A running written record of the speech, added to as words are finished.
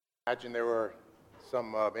Imagine there were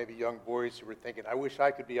some maybe young boys who were thinking, I wish I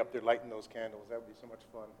could be up there lighting those candles. That would be so much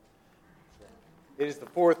fun. So, it is the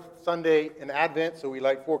fourth Sunday in Advent, so we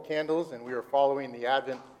light 4 candles, and we are following the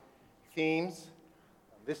Advent themes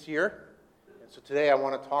this year. And so today I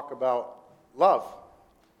want to talk about love,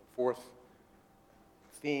 the fourth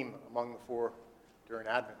theme among the 4 during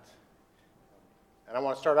Advent. And I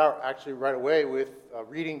want to start out actually right away with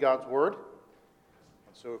reading God's Word.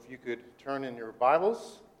 And so if you could turn in your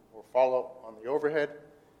Bibles or follow on the overhead,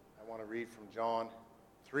 I want to read from John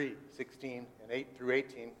 3:16 and 8 through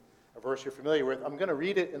 18, a verse you're familiar with. I'm going to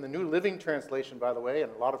read it in the New Living Translation, by the way,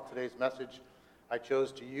 and a lot of today's message I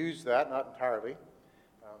chose to use that, not entirely.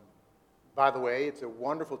 By the way, it's a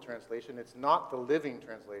wonderful translation. It's not the Living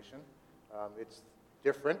Translation. It's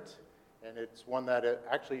different, and it's one that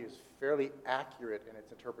actually is fairly accurate in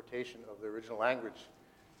its interpretation of the original language.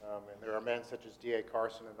 And there are men such as D.A.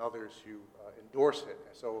 Carson and others who endorse it.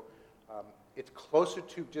 So it's closer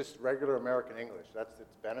to just regular American English. That's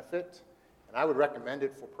its benefit. And I would recommend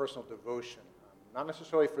it for personal devotion. Not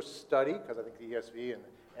necessarily for study, because I think the ESV and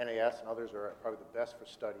NAS and others are probably the best for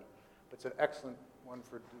study. But it's an excellent one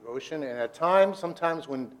for devotion. And at times, sometimes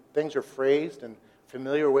when things are phrased in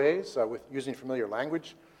familiar ways, with using familiar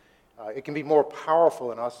language, it can be more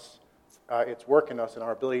powerful in us. Its work in us and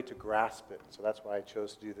our ability to grasp it. So that's why I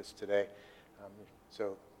chose to do this today.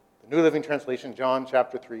 So the New Living Translation, John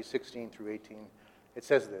chapter 3, 16 through 18, it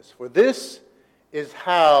says this: "For this is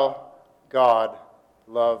how God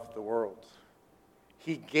loved the world.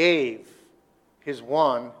 He gave his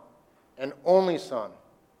one and only Son,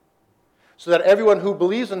 so that everyone who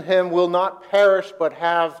believes in him will not perish but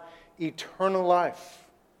have eternal life.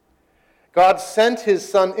 God sent his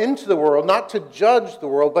Son into the world, not to judge the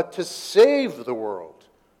world, but to save the world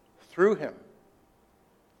through him.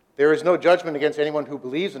 There is no judgment against anyone who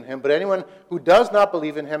believes in him, but anyone who does not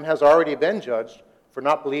believe in him has already been judged for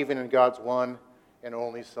not believing in God's one and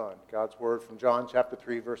only Son." God's word from John chapter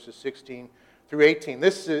 3, verses 16 through 18.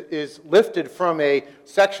 This is lifted from a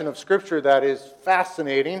section of Scripture that is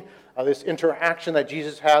fascinating, this interaction that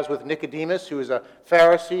Jesus has with Nicodemus, who is a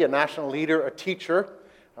Pharisee, a national leader, a teacher.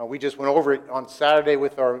 We just went over it on Saturday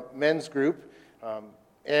with our men's group,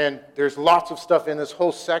 and there's lots of stuff in this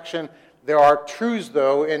whole section. There are truths,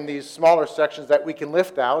 though, in these smaller sections that we can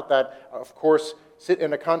lift out that, of course, sit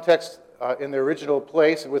in a context in the original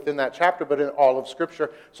place and within that chapter, but in all of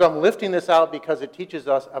Scripture. So I'm lifting this out because it teaches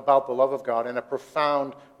us about the love of God in a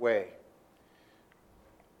profound way.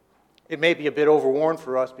 It may be a bit overworn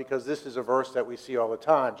for us because this is a verse that we see all the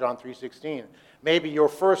time, John 3:16. Maybe your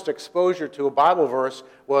first exposure to a Bible verse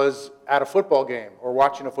was at a football game or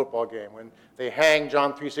watching a football game when they hang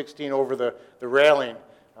John 3:16 over the railing.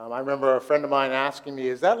 I remember a friend of mine asking me,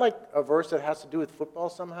 is that like a verse that has to do with football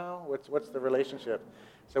somehow? What's the relationship?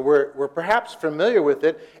 So we're perhaps familiar with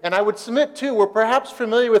it. And I would submit, too, we're perhaps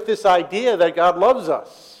familiar with this idea that God loves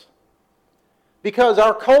us. Because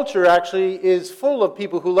our culture actually is full of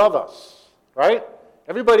people who love us, right?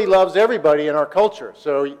 Everybody loves everybody in our culture.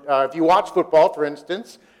 So if you watch football, for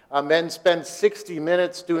instance, men spend 60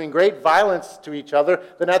 minutes doing great violence to each other.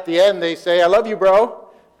 Then at the end they say, "I love you, bro."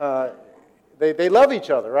 They love each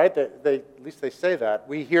other, right? At least they say that.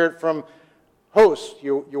 We hear it from hosts.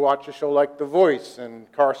 You watch a show like The Voice,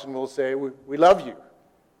 and Carson will say, we love you.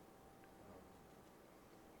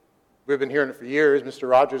 We've been hearing it for years. Mr.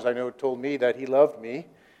 Rogers, I know, told me that he loved me.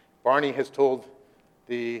 Barney has told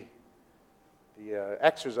the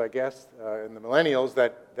Xers, I guess, and the millennials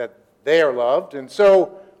that they are loved. And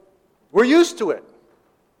so we're used to it.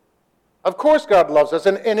 Of course God loves us.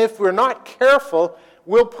 And if we're not careful,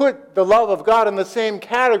 we'll put the love of God in the same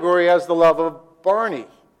category as the love of Barney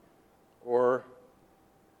or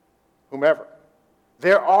whomever.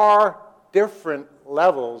 There are different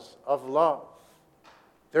levels of love.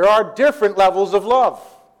 There are different levels of love.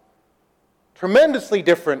 Tremendously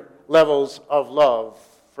different levels of love.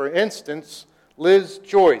 For instance, Liz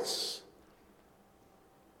Joyce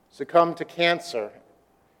succumbed to cancer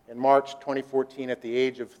in March 2014 at the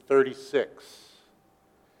age of 36.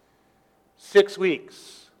 6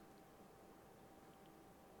 weeks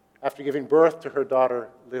after giving birth to her daughter,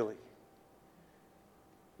 Lily.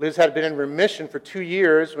 Liz had been in remission for 2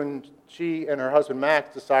 years when she and her husband,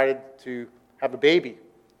 Max, decided to have a baby.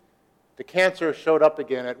 The cancer showed up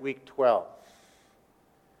again at week 12.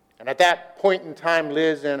 And at that point in time,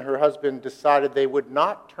 Liz and her husband decided they would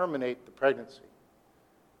not terminate the pregnancy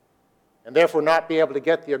and therefore not be able to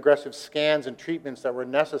get the aggressive scans and treatments that were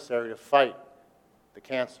necessary to fight the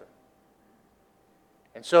cancer.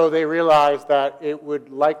 And so they realized that it would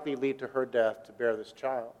likely lead to her death to bear this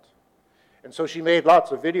child. And so she made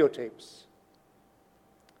lots of videotapes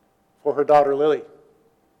for her daughter Lily.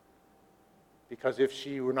 Because if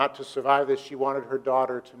she were not to survive this, she wanted her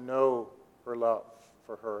daughter to know her love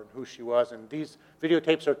for her and who she was. And these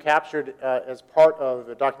videotapes are captured as part of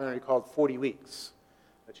a documentary called 40 Weeks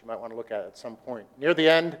that you might want to look at some point. Near the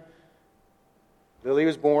end, Lily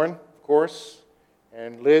was born, of course,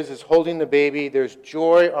 and Liz is holding the baby. There's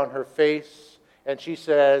joy on her face, and she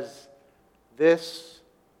says, "This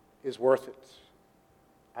is worth it.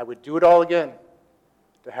 I would do it all again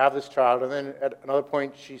to have this child." And then at another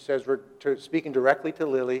point, she says, speaking directly to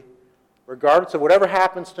Lily, "Regardless of whatever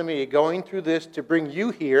happens to me, going through this to bring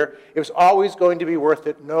you here, it was always going to be worth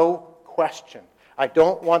it, no question. I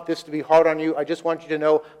don't want this to be hard on you. I just want you to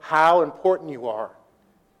know how important you are.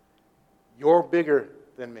 You're bigger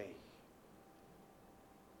than me."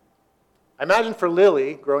 I imagine for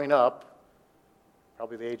Lily, growing up,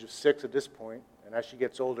 probably the age of 6 at this point, and as she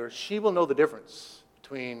gets older, she will know the difference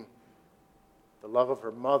between the love of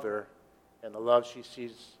her mother and the love she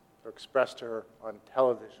sees or expressed to her on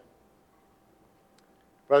television.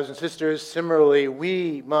 Brothers and sisters, similarly,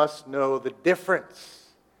 we must know the difference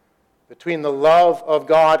between the love of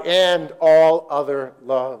God and all other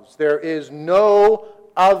loves. There is no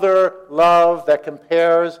other love that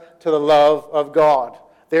compares to the love of God.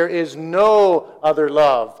 There is no other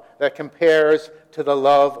love that compares to the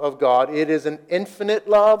love of God. It is an infinite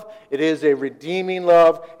love. It is a redeeming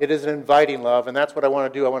love. It is an inviting love. And that's what I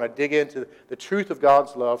want to do. I want to dig into the truth of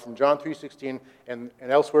God's love from John 3:16 and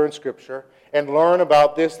elsewhere in Scripture and learn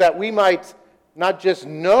about this, that we might not just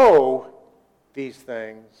know these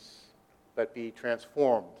things, but be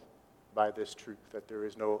transformed by this truth, that there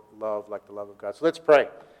is no love like the love of God. So let's pray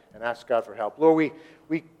and ask God for help. Lord,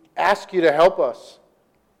 we ask you to help us.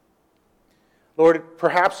 Lord,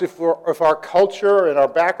 perhaps if our culture and our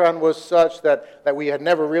background was such that we had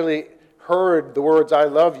never really heard the words, "I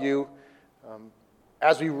love you,"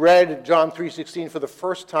 as we read John 3:16 for the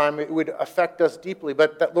first time, it would affect us deeply.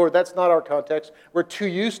 But Lord, that's not our context. We're too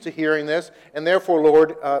used to hearing this, and therefore,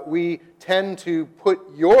 Lord, we tend to put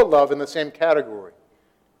your love in the same category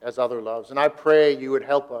as other loves. And I pray you would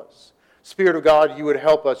help us. Spirit of God, you would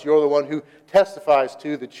help us. You're the one who testifies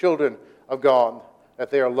to the children of God that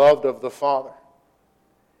they are loved of the Father.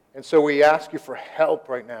 And so we ask you for help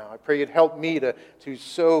right now. I pray you'd help me to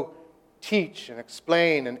so teach and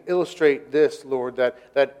explain and illustrate this, Lord,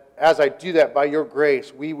 that as I do that by your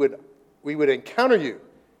grace, we would encounter you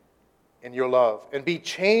in your love and be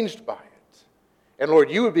changed by it. And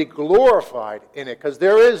Lord, you would be glorified in it, because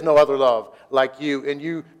there is no other love like you, and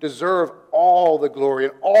you deserve all the glory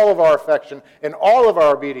and all of our affection and all of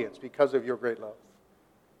our obedience because of your great love.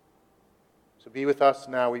 So be with us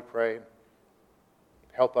now, we pray.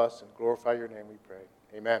 Help us and glorify your name, we pray.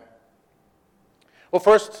 Amen. Well,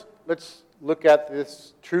 first, let's look at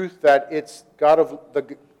this truth that it's God of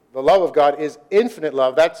the love of God is infinite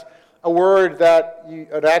love. That's a word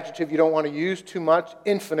an adjective you don't want to use too much.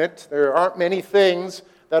 Infinite. There aren't many things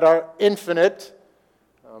that are infinite,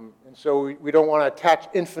 and so we don't want to attach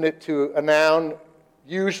infinite to a noun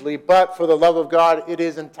usually. But for the love of God, it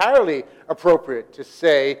is entirely appropriate to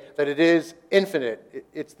say that it is infinite.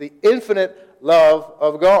 It's the infinite love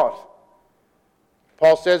of God.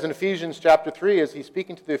 Paul says in Ephesians chapter 3, as he's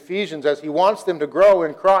speaking to the Ephesians, as he wants them to grow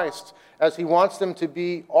in Christ, as he wants them to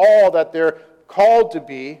be all that they're called to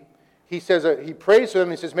be, he says, he prays for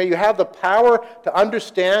them, he says, "May you have the power to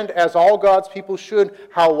understand, as all God's people should,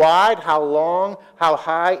 how wide, how long, how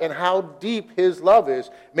high, and how deep his love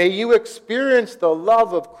is. May you experience the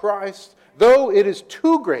love of Christ, though it is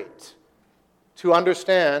too great to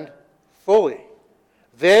understand fully.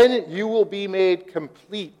 Then you will be made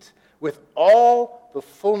complete with all the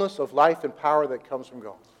fullness of life and power that comes from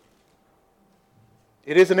God."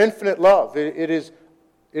 It is an infinite love. It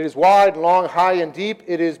is wide, long, high, and deep.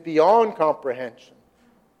 It is beyond comprehension.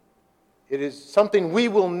 It is something we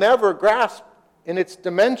will never grasp in its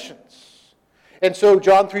dimensions. And so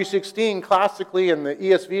John 3:16, classically in the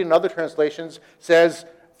ESV and other translations, says,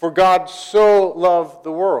 "For God so loved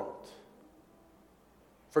the world."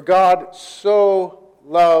 For God so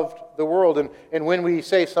loved the world. And when we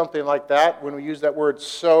say something like that, when we use that word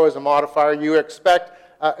 "so" as a modifier, you expect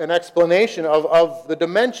an explanation of the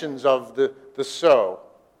dimensions of the "so."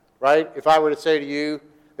 Right? If I were to say to you,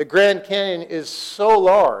 the Grand Canyon is so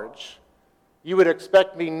large, you would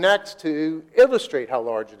expect me next to illustrate how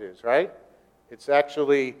large it is, right? It's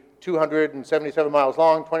actually 277 miles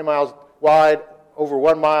long, 20 miles wide, over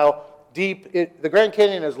 1 mile deep. The Grand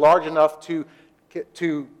Canyon is large enough to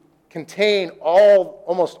contain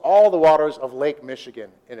almost all the waters of Lake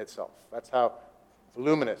Michigan in itself. That's how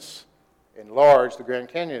voluminous and large the Grand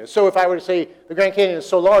Canyon is. So if I were to say the Grand Canyon is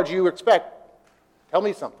so large, you expect Tell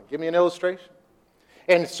me something. Give me an illustration.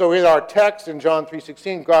 And so in our text in John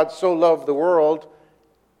 3:16, God so loved the world,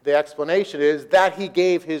 the explanation is that he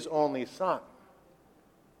gave his only son.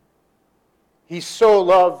 He so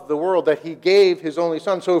loved the world that he gave his only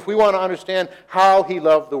son. So if we want to understand how he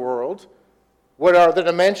loved the world, what are the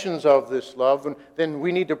dimensions of this love, then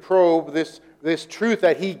we need to probe this truth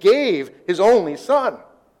that he gave his only son.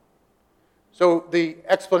 So the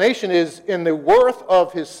explanation is in the worth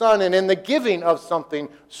of his son and in the giving of something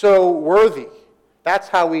so worthy. That's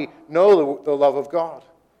how we know the love of God.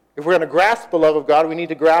 If we're going to grasp the love of God, we need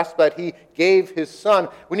to grasp that he gave his son.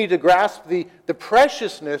 We need to grasp the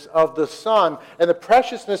preciousness of the son and the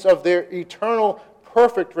preciousness of their eternal,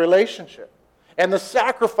 perfect relationship. And the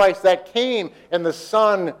sacrifice that came in the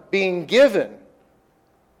son being given.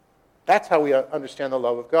 That's how we understand the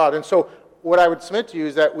love of God. And so what I would submit to you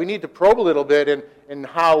is that we need to probe a little bit in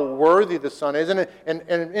how worthy the son is, and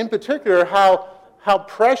in particular how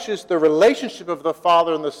precious the relationship of the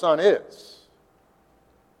Father and the Son is.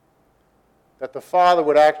 That the Father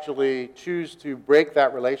would actually choose to break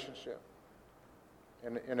that relationship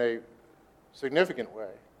in a significant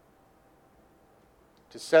way,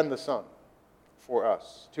 to send the Son for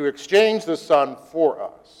us, to exchange the Son for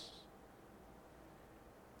us.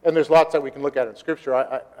 And there's lots that we can look at in Scripture.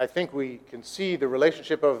 I think we can see the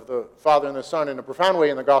relationship of the Father and the Son in a profound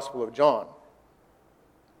way in the Gospel of John.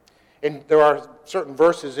 And there are certain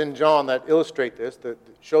verses in John that illustrate this, that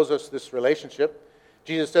shows us this relationship.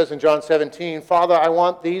 Jesus says in John 17, "Father, I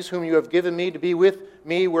want these whom you have given me to be with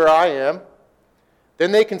me where I am.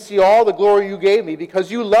 Then they can see all the glory you gave me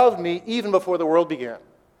because you loved me even before the world began."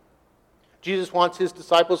 Jesus wants his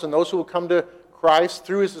disciples and those who will come to Christ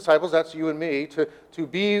through his disciples, that's you and me, to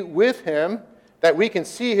be with him, that we can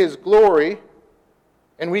see his glory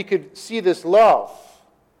and we could see this love.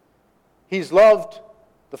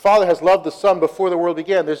 The Father has loved the Son before the world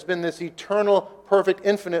began. There's been this eternal, perfect,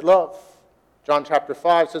 infinite love. John chapter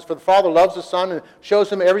 5 says, "For the Father loves the Son and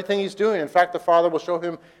shows him everything he's doing. In fact, the Father will show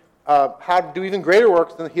him how to do even greater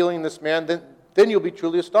works than healing this man. Then you'll be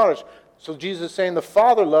truly astonished." So Jesus is saying the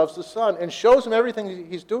Father loves the Son and shows him everything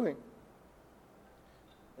he's doing.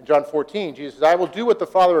 In John 14, Jesus says, "I will do what the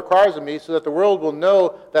Father requires of me so that the world will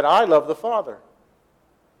know that I love the Father."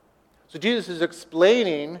 So Jesus is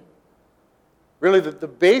explaining really the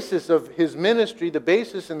basis of his ministry, the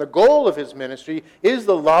basis and the goal of his ministry is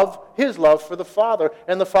his love for the Father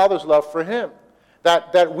and the Father's love for him.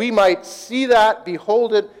 That we might see that,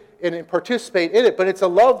 behold it, and participate in it. But it's a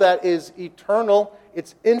love that is eternal,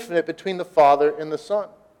 it's infinite between the Father and the Son.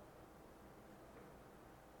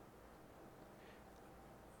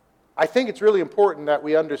 I think it's really important that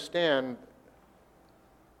we understand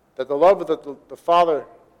that the love that the Father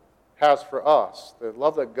has for us, the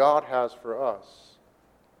love that God has for us,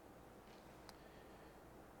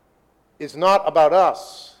 is not about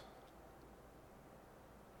us,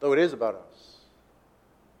 though it is about us.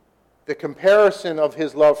 The comparison of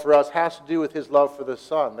his love for us has to do with his love for the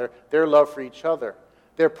Son, their love for each other,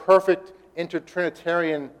 their perfect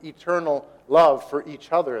intertrinitarian eternal love for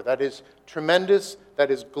each other that is tremendous, that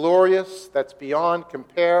is glorious, that's beyond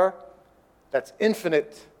compare, that's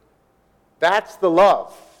infinite. That's the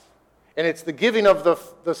love. And it's the giving of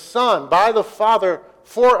the Son by the Father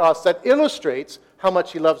for us that illustrates how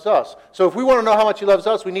much he loves us. So if we want to know how much he loves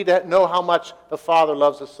us, we need to know how much the Father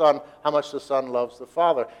loves the Son, how much the Son loves the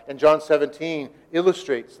Father. And John 17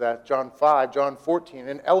 illustrates that, John 5, John 14,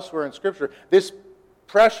 and elsewhere in Scripture, this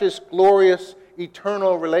precious, glorious,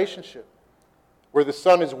 eternal relationship where the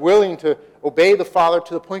Son is willing to obey the Father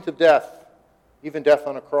to the point of death, even death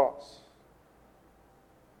on a cross.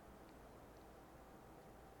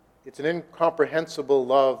 It's an incomprehensible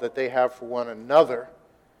love that they have for one another.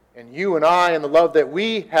 And you and I and the love that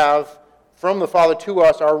we have from the Father to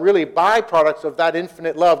us are really byproducts of that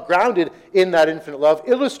infinite love, grounded in that infinite love,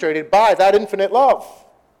 illustrated by that infinite love.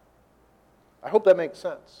 I hope that makes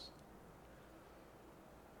sense.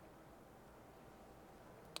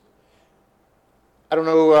 I don't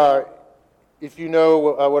know if you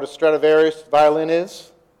know what a Stradivarius violin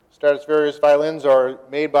is. Stradivarius violins are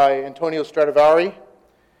made by Antonio Stradivari.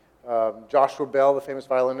 Joshua Bell, the famous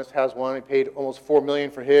violinist, has one. He paid almost $4 million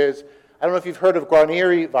for his. I don't know if you've heard of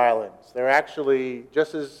Guarneri violins. They're actually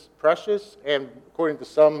just as precious and, according to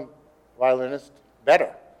some violinists,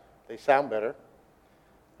 better. They sound better.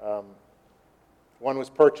 One was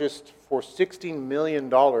purchased for $16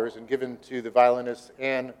 million and given to the violinist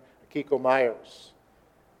Anne Akiko Myers.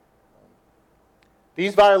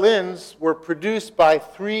 These violins were produced by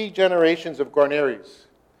 3 generations of Guarneris.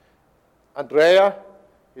 Andrea,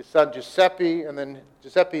 his son Giuseppe, and then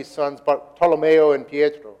Giuseppe's sons Bartolomeo and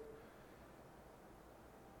Pietro.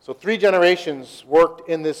 So 3 generations worked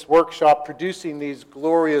in this workshop producing these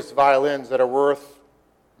glorious violins that are worth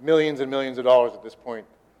millions and millions of dollars at this point.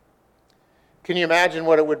 Can you imagine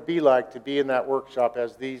what it would be like to be in that workshop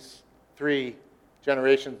as these 3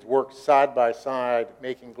 generations worked side by side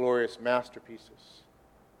making glorious masterpieces?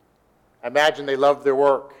 I imagine they loved their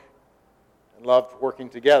work and loved working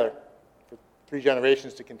together for 3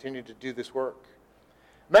 generations to continue to do this work.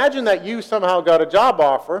 Imagine that you somehow got a job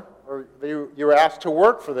offer, or you were asked to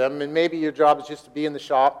work for them, and maybe your job is just to be in the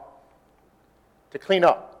shop to clean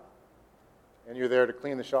up, and you're there to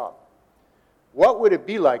clean the shop. What would it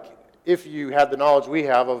be like if you had the knowledge we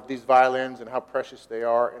have of these violins and how precious they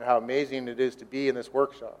are and how amazing it is to be in this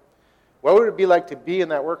workshop? What would it be like to be in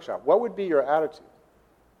that workshop? What would be your attitude?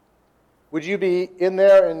 Would you be in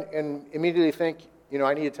there and immediately think,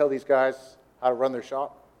 I need to tell these guys how to run their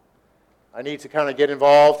shop? I need to kind of get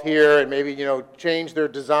involved here and maybe, change their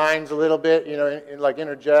designs a little bit, and like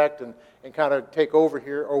interject and kind of take over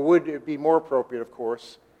here? Or would it be more appropriate, of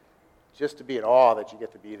course, just to be in awe that you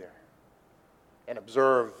get to be there and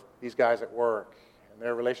observe these guys at work and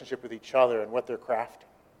their relationship with each other and what they're crafting?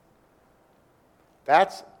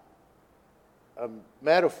 That's a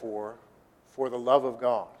metaphor for the love of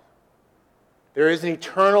God. There is an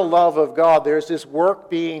eternal love of God. There's this work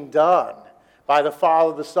being done by the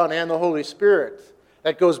Father, the Son, and the Holy Spirit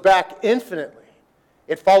that goes back infinitely.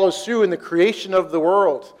 It follows through in the creation of the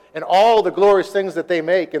world and all the glorious things that they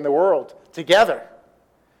make in the world together.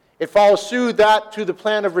 It follows through that to the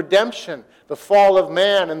plan of redemption, the fall of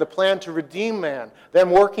man and the plan to redeem man,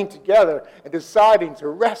 them working together and deciding to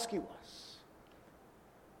rescue us.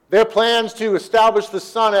 Their plans to establish the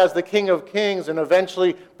Son as the King of Kings and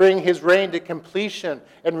eventually bring his reign to completion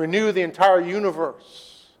and renew the entire universe.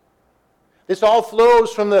 This all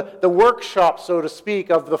flows from the workshop, so to speak,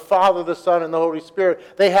 of the Father, the Son, and the Holy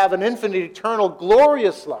Spirit. They have an infinite, eternal,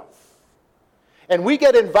 glorious love. And we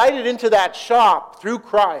get invited into that shop through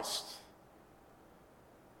Christ.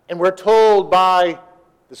 And we're told by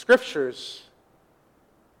the Scriptures,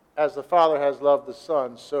 as the Father has loved the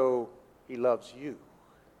Son, so he loves you.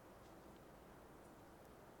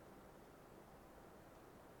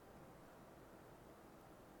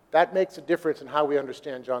 That makes a difference in how we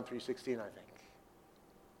understand John 3:16, I think.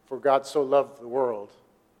 For God so loved the world,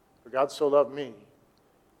 for God so loved me,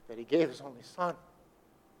 that he gave his only Son.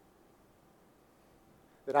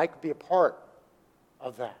 That I could be a part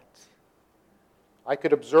of that. I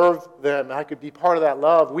could observe them. I could be part of that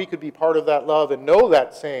love. We could be part of that love and know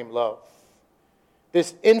that same love.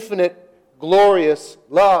 This infinite, glorious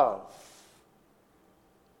love.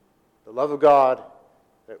 The love of God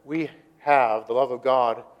that we have, the love of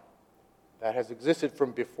God that has existed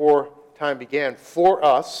from before time began for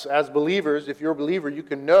us as believers. If you're a believer, you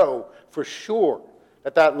can know for sure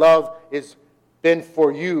that that love has been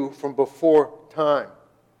for you from before time.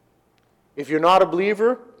 If you're not a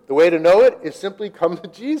believer, the way to know it is simply come to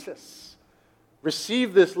Jesus.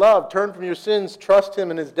 Receive this love, turn from your sins, trust him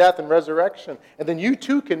in his death and resurrection, and then you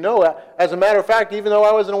too can know, as a matter of fact, even though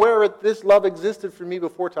I wasn't aware of it, this love existed for me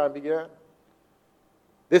before time began.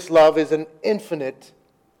 This love is an infinite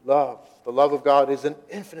love. The love of God is an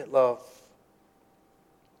infinite love.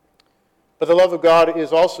 But the love of God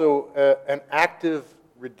is also an active,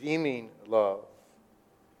 redeeming love.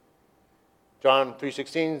 John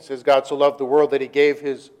 3:16 says, God so loved the world that he gave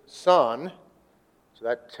his Son. So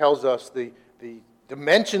that tells us the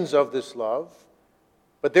dimensions of this love.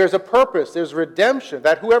 But there's a purpose, there's redemption,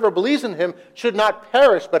 that whoever believes in him should not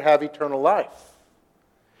perish but have eternal life.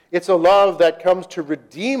 It's a love that comes to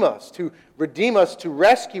redeem us, to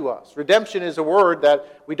rescue us. Redemption is a word that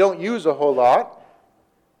we don't use a whole lot.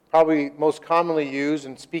 Probably most commonly used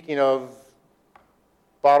in speaking of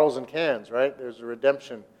bottles and cans, right? There's a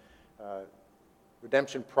redemption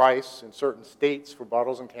price in certain states for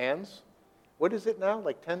bottles and cans. What is it now?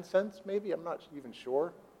 Like 10 cents maybe? I'm not even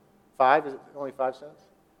sure. 5? Is it only 5 cents?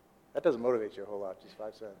 That doesn't motivate you a whole lot, just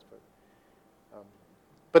 5 cents.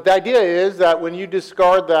 But the idea is that when you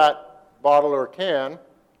discard that bottle or can,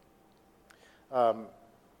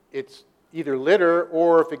 it's either litter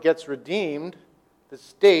or if it gets redeemed, the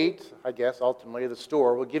state, I guess, ultimately the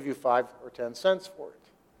store, will give you 5 or 10 cents for it.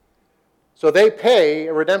 So they pay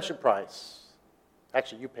a redemption price.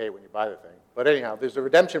 Actually, you pay when you buy the thing. But anyhow, there's a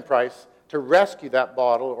redemption price to rescue that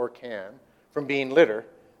bottle or can from being litter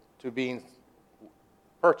to being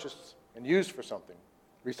purchased and used for something.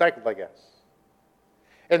 Recycled, I guess.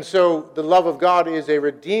 And so the love of God is a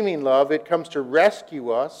redeeming love. It comes to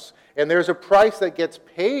rescue us. And there's a price that gets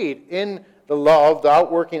paid in the love, the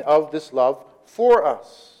outworking of this love for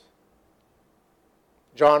us.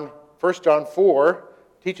 1 John 4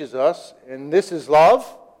 teaches us, and this is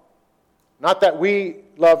love, Not that we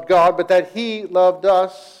loved God, but that He loved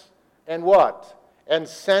us, and what? And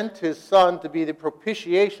sent His Son to be the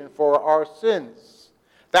propitiation for our sins.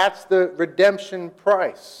 That's the redemption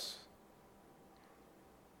price.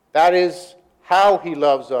 That is how He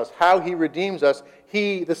loves us, how He redeems us.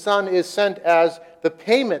 The Son is sent as the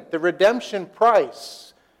payment, the redemption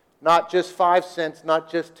price. Not just 5 cents, not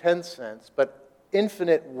just 10 cents, but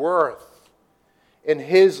infinite worth in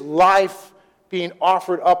His life being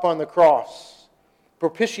offered up on the cross.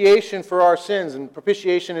 Propitiation for our sins. And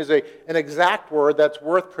propitiation is an exact word that's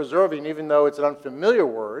worth preserving, even though it's an unfamiliar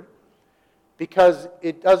word, because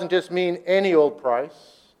it doesn't just mean any old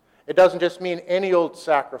price. It doesn't just mean any old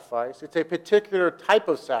sacrifice. It's a particular type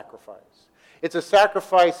of sacrifice. It's a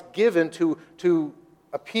sacrifice given to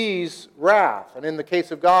appease wrath. And in the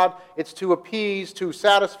case of God, it's to appease, to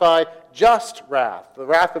satisfy just wrath. The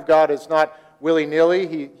wrath of God is not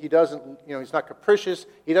willy-nilly. He doesn't, He's not capricious.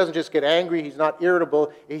 He doesn't just get angry. He's not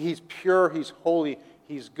irritable. He's pure. He's holy.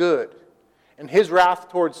 He's good. And His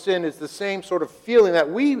wrath towards sin is the same sort of feeling that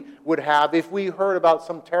we would have if we heard about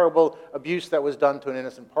some terrible abuse that was done to an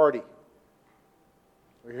innocent party.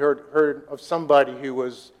 We heard of somebody who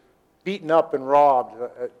was beaten up and robbed,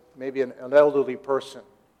 maybe an elderly person,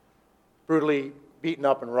 brutally beaten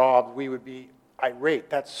up and robbed. We would be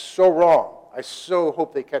irate. That's so wrong. I so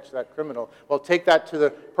hope they catch that criminal. Well, take that to the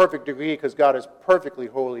perfect degree, because God is perfectly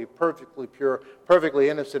holy, perfectly pure, perfectly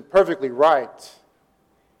innocent, perfectly right.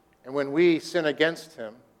 And when we sin against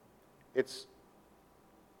Him, it's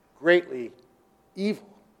greatly evil.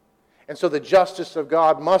 And so the justice of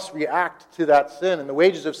God must react to that sin, and the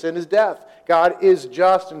wages of sin is death. God is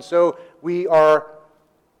just, and so we are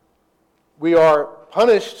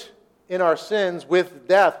punished in our sins with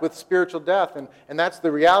death, with spiritual death. And that's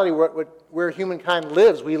the reality where humankind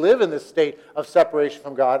lives. We live in this state of separation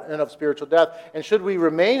from God and of spiritual death. And should we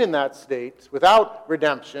remain in that state without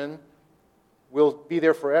redemption, we'll be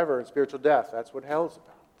there forever in spiritual death. That's what hell is about.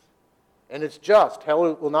 And it's just.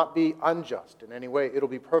 Hell will not be unjust in any way. It'll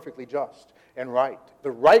be perfectly just and right.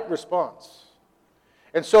 The right response.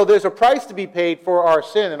 And so there's a price to be paid for our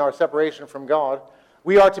sin and our separation from God.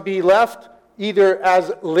 We are to be left either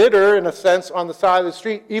as litter, in a sense, on the side of the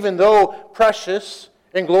street, even though precious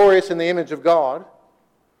and glorious in the image of God,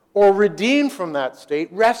 or redeemed from that state,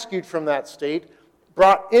 rescued from that state,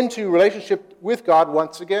 brought into relationship with God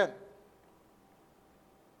once again.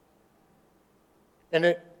 And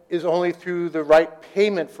it is only through the right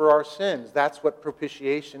payment for our sins. That's what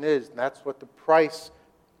propitiation is, and that's what the price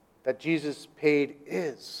that Jesus paid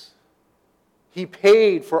is. He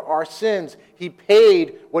paid for our sins. He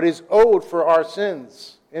paid what is owed for our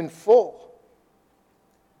sins in full.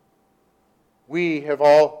 We have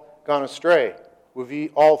all gone astray.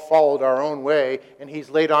 We've all followed our own way, and He's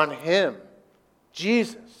laid on Him,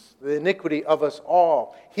 Jesus, the iniquity of us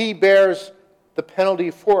all. He bears the penalty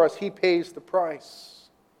for us. He pays the price.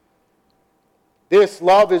 This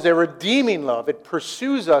love is a redeeming love. It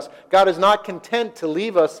pursues us. God is not content to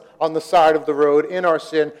leave us on the side of the road in our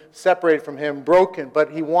sin, separated from Him, broken,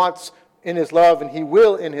 but He wants in His love, and He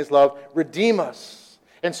will in His love, redeem us.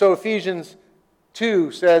 And so Ephesians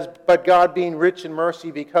 2 says, "But God, being rich in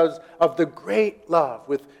mercy because of the great love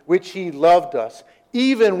with which He loved us,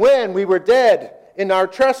 even when we were dead in our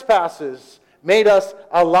trespasses, made us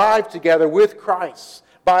alive together with Christ.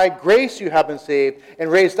 By grace you have been saved,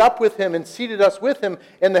 and raised up with Him, and seated us with Him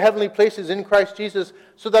in the heavenly places in Christ Jesus,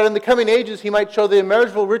 so that in the coming ages He might show the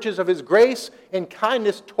immeasurable riches of His grace and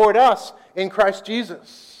kindness toward us in Christ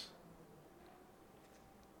Jesus."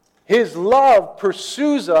 His love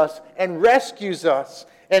pursues us and rescues us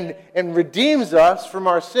and redeems us from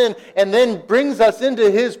our sin, and then brings us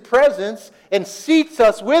into His presence and seats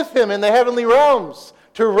us with Him in the heavenly realms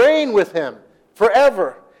to reign with Him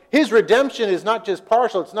forever. His redemption is not just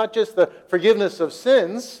partial. It's not just the forgiveness of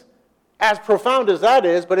sins, as profound as that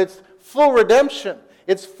is, but it's full redemption.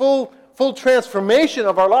 It's full transformation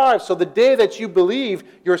of our lives. So the day that you believe,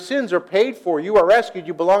 your sins are paid for, you are rescued,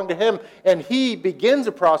 you belong to Him, and He begins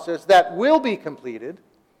a process that will be completed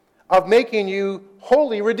of making you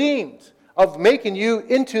wholly redeemed, of making you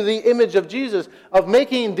into the image of Jesus, of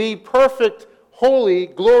making the perfect, holy,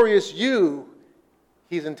 glorious you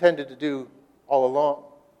He's intended to do all along.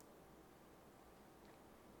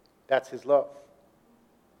 That's His love.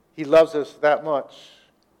 He loves us that much.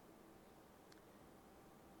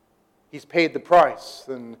 He's paid the price,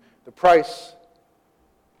 and the price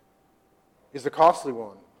is a costly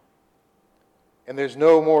one. And there's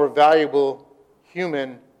no more valuable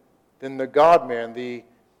human than the God-man, the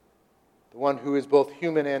one who is both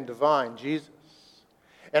human and divine, Jesus.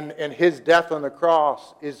 And his death on the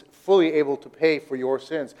cross is fully able to pay for your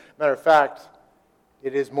sins. Matter of fact,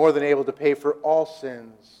 it is more than able to pay for all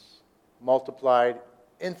sins multiplied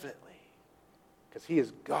infinitely. Because he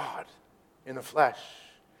is God in the flesh.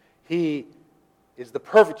 He is the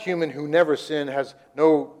perfect human who never sinned, has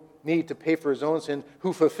no need to pay for his own sin,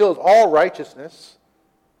 who fulfilled all righteousness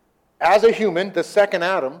as a human, the second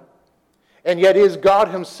Adam, and yet is God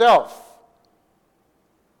himself.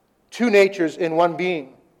 Two natures in one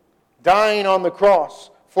being, dying on the cross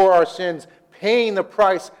for our sins, paying the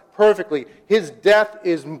price perfectly. His death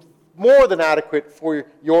is more than adequate for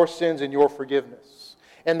your sins and your forgiveness.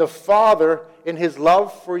 And the Father, in his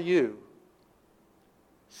love for you,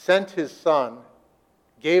 sent his Son,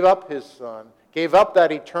 gave up his Son, gave up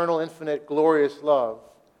that eternal, infinite, glorious love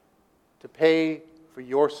to pay for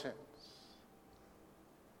your sins.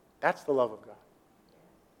 That's the love of God.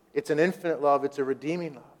 It's an infinite love. It's a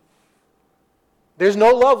redeeming love. There's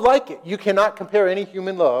no love like it. You cannot compare any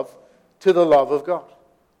human love to the love of God.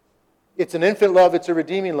 It's an infinite love. It's a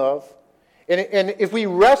redeeming love. And if we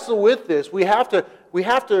wrestle with this, we have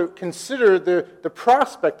to consider the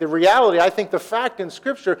prospect, the reality, I think the fact in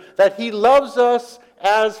Scripture that he loves us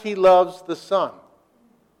as he loves the Son.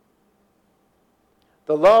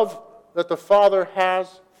 The love that the Father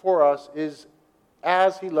has for us is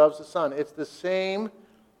as he loves the Son. It's the same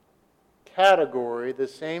category, the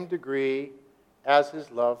same degree as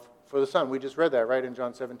his love for the Son. We just read that right in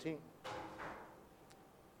John 17.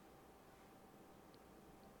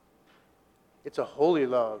 It's a holy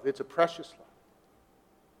love. It's a precious love.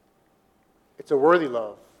 It's a worthy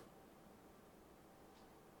love.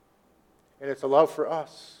 And it's a love for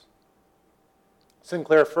us.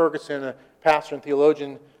 Sinclair Ferguson, a pastor and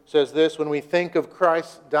theologian, says this: when we think of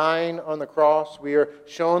Christ dying on the cross, we are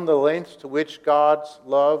shown the lengths to which God's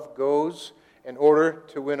love goes in order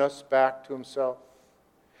to win us back to himself.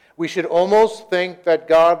 We should almost think that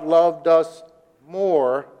God loved us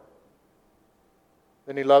more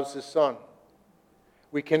than he loves his Son.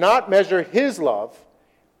 We cannot measure his love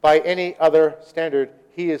by any other standard.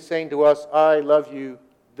 He is saying to us, I love you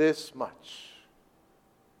this much.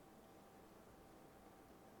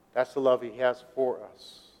 That's the love he has for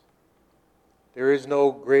us. There is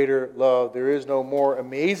no greater love. There is no more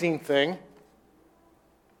amazing thing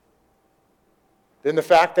than the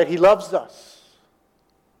fact that he loves us.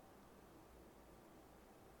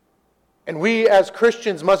 And we as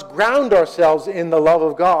Christians must ground ourselves in the love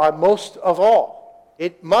of God most of all.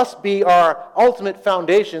 It must be our ultimate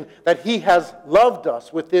foundation that he has loved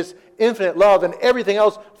us with this infinite love, and everything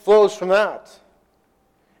else flows from that.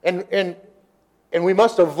 And we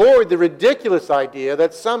must avoid the ridiculous idea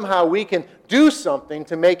that somehow we can do something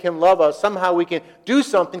to make him love us. Somehow we can do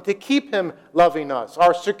something to keep him loving us.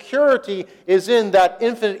 Our security is in that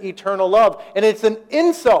infinite eternal love. And it's an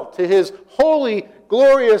insult to his holy,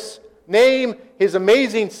 glorious name, his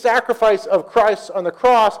amazing sacrifice of Christ on the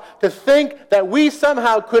cross, to think that we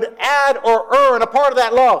somehow could add or earn a part of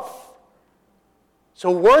that love.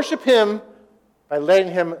 So worship him by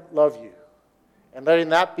letting him love you, and letting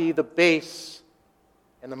that be the base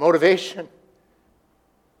and the motivation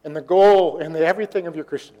and the goal and the everything of your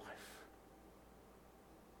Christian life.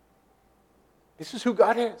 This is who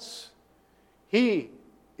God is. He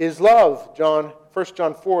is love. 1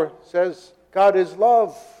 John 4 says, God is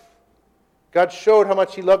love. God showed how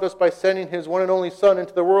much he loved us by sending his one and only Son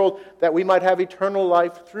into the world that we might have eternal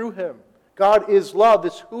life through him. God is love.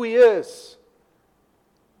 That's who he is.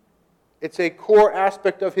 It's a core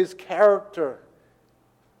aspect of his character.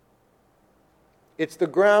 It's the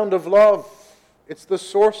ground of love. It's the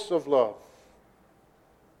source of love.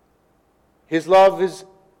 His love is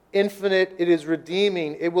infinite. It is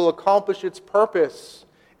redeeming. It will accomplish its purpose.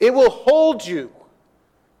 It will hold you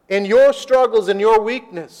in your struggles and your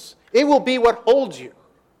weakness. It will be what holds you.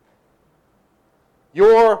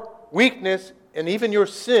 Your weakness and even your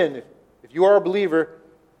sin, if you are a believer,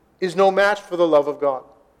 is no match for the love of God.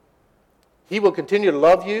 He will continue to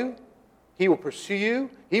love you. He will pursue you.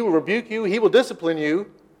 He will rebuke you. He will discipline you.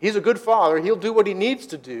 He's a good father. He'll do what he needs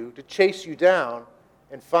to do to chase you down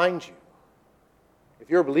and find you. If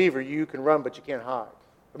you're a believer, you can run, but you can't hide.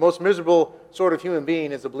 The most miserable sort of human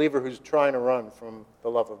being is a believer who's trying to run from the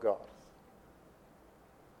love of God.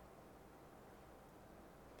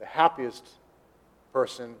 The happiest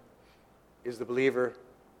person is the believer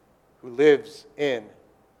who lives in,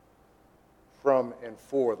 from, and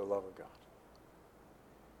for the love of God.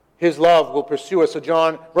 His love will pursue us.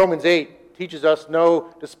 So Romans 8 teaches us,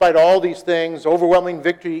 no, despite all these things, overwhelming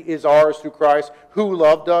victory is ours through Christ, who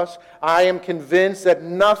loved us. I am convinced that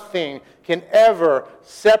nothing can ever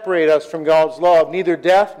separate us from God's love. Neither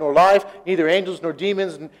death nor life, neither angels nor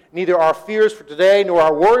demons, neither our fears for today nor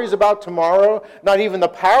our worries about tomorrow, not even the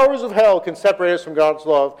powers of hell can separate us from God's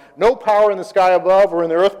love. No power in the sky above or in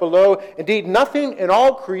the earth below. Indeed, nothing in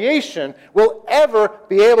all creation will ever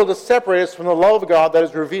be able to separate us from the love of God that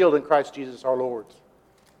is revealed in Christ Jesus our Lord.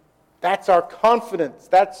 That's our confidence.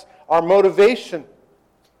 That's our motivation.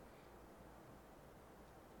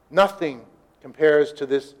 Nothing compares to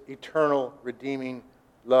this eternal, redeeming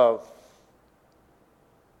love.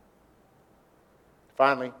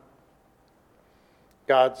 Finally,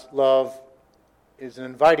 God's love is an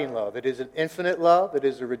inviting love. It is an infinite love. It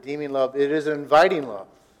is a redeeming love. It is an inviting love.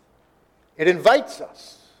 It invites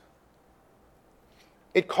us.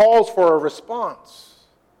 It calls for a response.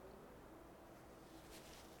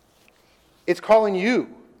 It's calling you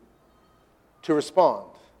to respond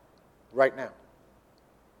right now.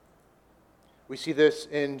 We see this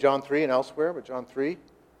in John 3 and elsewhere, but John 3,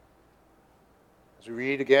 as we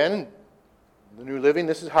read again in the New Living,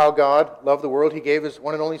 this is how God loved the world. He gave His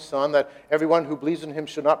one and only Son, that everyone who believes in Him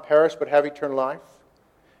should not perish but have eternal life.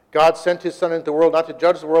 God sent His Son into the world not to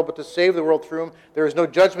judge the world, but to save the world through Him. There is no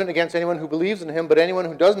judgment against anyone who believes in Him, but anyone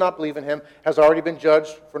who does not believe in Him has already been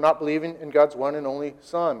judged for not believing in God's one and only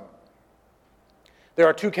Son. There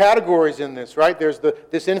are two categories in this, right? There's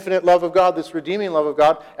this infinite love of God, this redeeming love of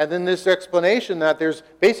God, and then this explanation that there's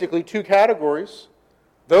basically two categories.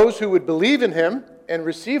 Those who would believe in Him and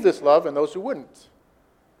receive this love, and those who wouldn't.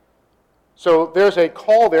 So there's a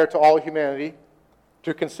call there to all humanity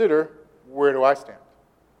to consider, where do I stand?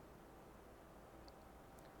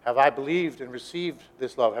 Have I believed and received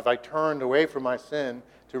this love? Have I turned away from my sin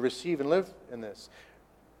to receive and live in this?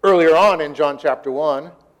 Earlier on in John chapter 1,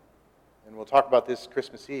 and we'll talk about this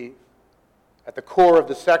Christmas Eve, at the core of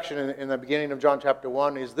the section in the beginning of John chapter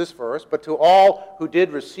 1 is this verse, but to all who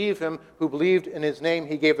did receive Him, who believed in His name,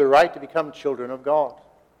 He gave the right to become children of God.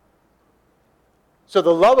 So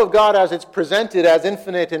the love of God as it's presented as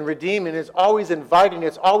infinite and redeeming is always inviting,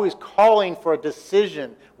 it's always calling for a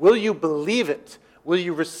decision. Will you believe it? Will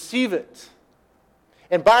you receive it?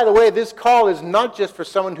 And by the way, this call is not just for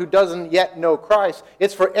someone who doesn't yet know Christ.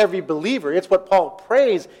 It's for every believer. It's what Paul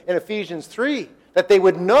prays in Ephesians 3, that they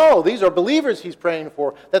would know, these are believers he's praying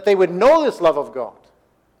for, that they would know this love of God.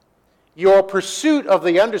 Your pursuit of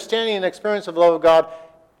the understanding and experience of the love of God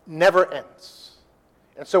never ends.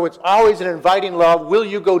 And so it's always an inviting love. Will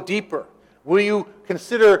you go deeper? Will you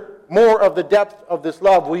consider more of the depth of this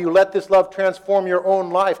love? Will you let this love transform your own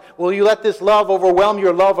life? Will you let this love overwhelm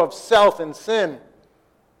your love of self and sin?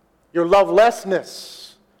 Your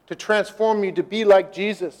lovelessness, to transform you to be like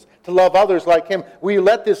Jesus, to love others like Him. Will you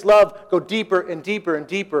let this love go deeper and deeper and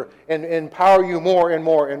deeper and empower you more and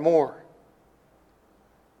more and more?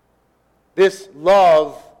 This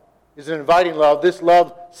love is an inviting love. This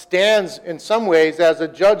love stands in some ways as a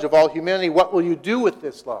judge of all humanity. What will you do with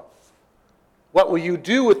this love? What will you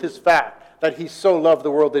do with this fact that He so loved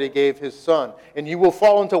the world that He gave His Son? And you will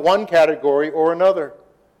fall into one category or another.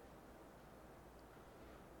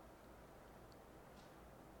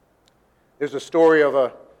 There's a story of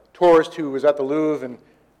a tourist who was at the Louvre and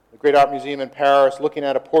the Great Art Museum in Paris looking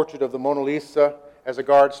at a portrait of the Mona Lisa as a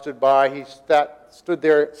guard stood by. He stood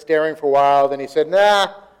there staring for a while, then he said, "Nah,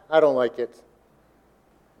 I don't like it."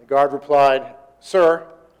 The guard replied, "Sir,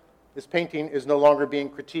 this painting is no longer being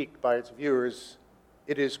critiqued by its viewers.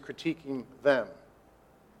 It is critiquing them."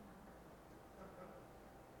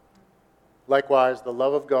 Likewise, the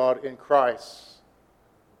love of God in Christ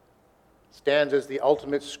stands as the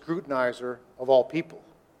ultimate scrutinizer of all people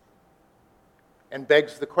and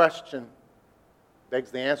begs the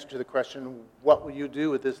answer to the question, what will you do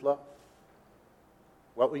with this love?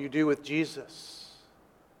 What will you do with Jesus?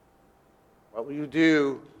 What will you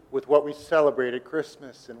do with what we celebrate at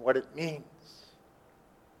Christmas and what it means?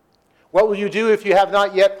 What will you do if you have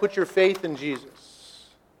not yet put your faith in Jesus?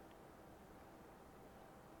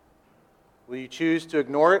 Will you choose to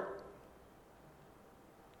ignore it?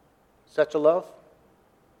 Such a love?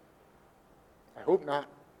 I hope not.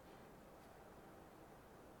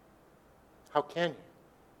 How can you?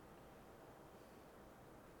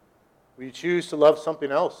 Will you choose to love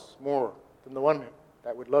something else more than the one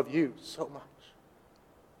that would love you so much?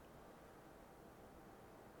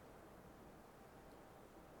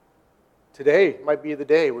 Today might be the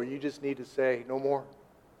day where you just need to say, no more.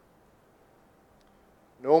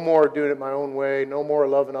 No more doing it my own way. No more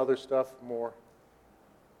loving other stuff more.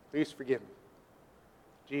 Please forgive me.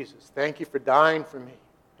 Jesus, thank you for dying for me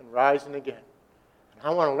and rising again. And I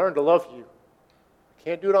want to learn to love you. I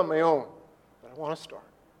can't do it on my own, but I want to start.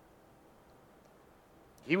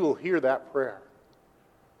 He will hear that prayer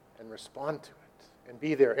and respond to it and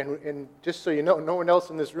be there. And just so you know, no one else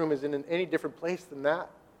in this room is in any different place than that.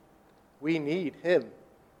 We need him.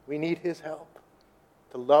 We need his help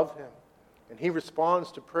to love him. And he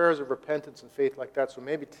responds to prayers of repentance and faith like that. So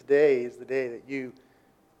maybe today is the day that you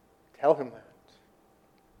tell him that.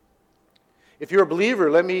 If you're a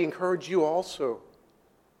believer, let me encourage you also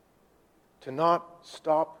to not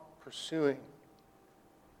stop pursuing,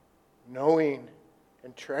 knowing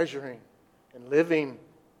and treasuring and living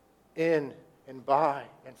in and by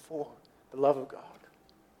and for the love of God.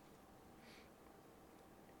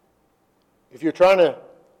 If you're trying to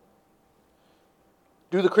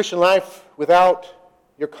do the Christian life without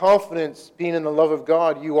your confidence being in the love of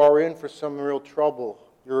God, you are in for some real trouble.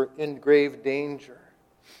 You're in grave danger.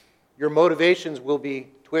 Your motivations will be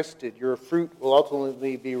twisted. Your fruit will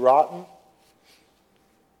ultimately be rotten.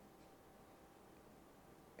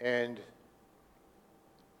 And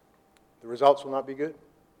the results will not be good.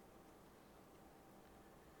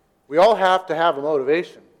 We all have to have a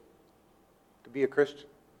motivation to be a Christian.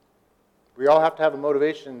 We all have to have a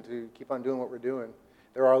motivation to keep on doing what we're doing.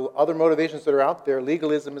 There are other motivations that are out there.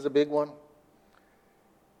 Legalism is a big one.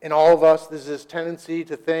 In all of us, there's this tendency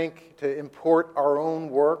to think, to import our own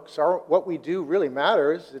works. What we do really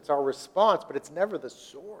matters. It's our response, but it's never the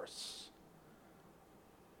source.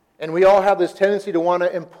 And we all have this tendency to want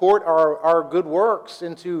to import our good works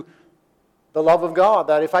into the love of God,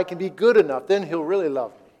 that if I can be good enough, then he'll really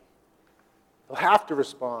love me. He'll have to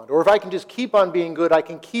respond. Or if I can just keep on being good, I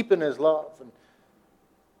can keep in his love.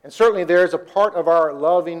 And certainly there's a part of our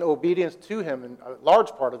loving obedience to him, and a large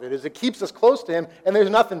part of it is it keeps us close to him, and there's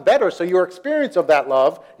nothing better. So your experience of that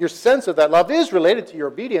love, your sense of that love is related to your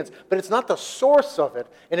obedience, but it's not the source of it,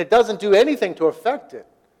 and it doesn't do anything to affect it.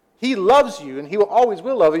 He loves you, and he always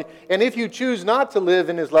will love you. And if you choose not to live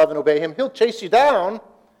in his love and obey him, he'll chase you down,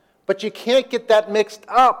 but you can't get that mixed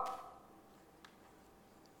up.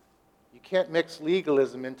 You can't mix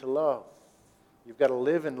legalism into love. You've got to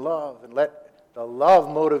live in love and let the love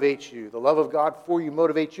motivate you. The love of God for you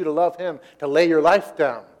motivates you to love him, to lay your life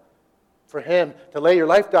down for him, to lay your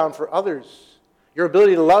life down for others. Your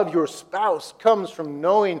ability to love your spouse comes from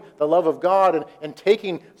knowing the love of God and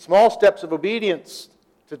taking small steps of obedience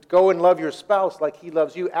to go and love your spouse like he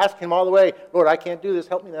loves you. Ask him all the way, Lord, I can't do this,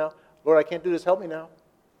 help me now. Lord, I can't do this, help me now.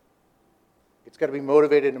 It's got to be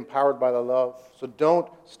motivated and empowered by the love. So don't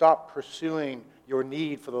stop pursuing your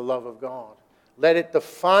need for the love of God. Let it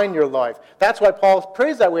define your life. That's why Paul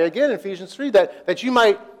prays that way again in Ephesians 3, that you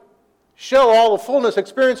might show all the fullness,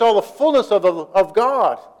 experience all the fullness of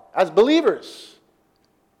God as believers.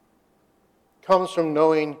 It comes from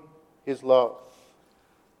knowing his love.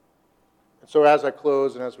 And so as I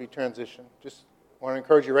close and as we transition, just want to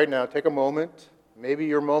encourage you right now, take a moment. Maybe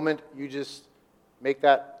your moment, you just make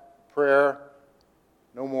that prayer,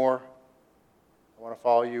 no more. I want to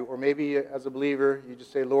follow you. Or maybe as a believer, you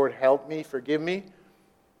just say, Lord, help me, forgive me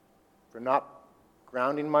for not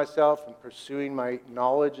grounding myself and pursuing my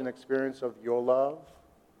knowledge and experience of your love.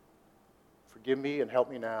 Forgive me and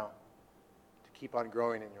help me now to keep on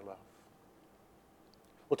growing in your love.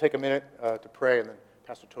 We'll take a minute to pray, and then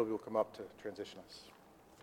Pastor Toby will come up to transition us.